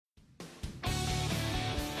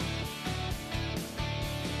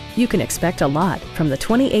You can expect a lot from the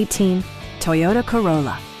 2018 Toyota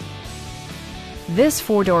Corolla. This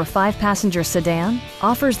four-door, five-passenger sedan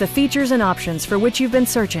offers the features and options for which you've been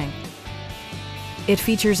searching. It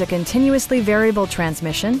features a continuously variable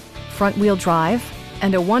transmission, front-wheel drive,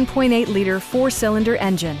 and a 1.8-liter four-cylinder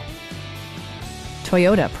engine.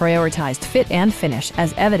 Toyota prioritized fit and finish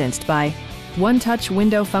as evidenced by one-touch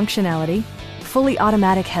window functionality, fully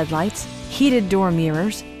automatic headlights, heated door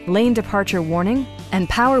mirrors, lane departure warning, and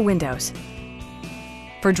power windows.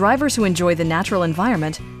 For drivers who enjoy the natural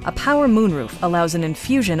environment, a power moonroof allows an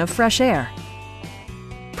infusion of fresh air.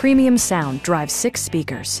 Premium sound drives 6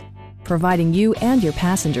 speakers, providing you and your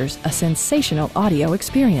passengers a sensational audio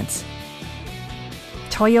experience.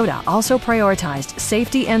 Toyota also prioritized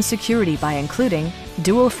safety and security by including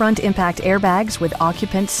dual front impact airbags with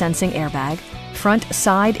occupant sensing airbag, front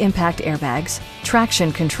side impact airbags,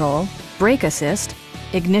 traction control, brake assist,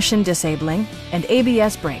 ignition disabling, and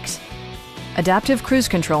ABS brakes. Adaptive Cruise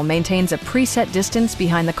Control maintains a preset distance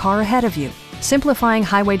behind the car ahead of you, simplifying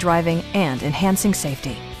highway driving and enhancing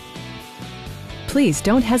safety. Please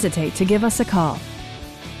don't hesitate to give us a call.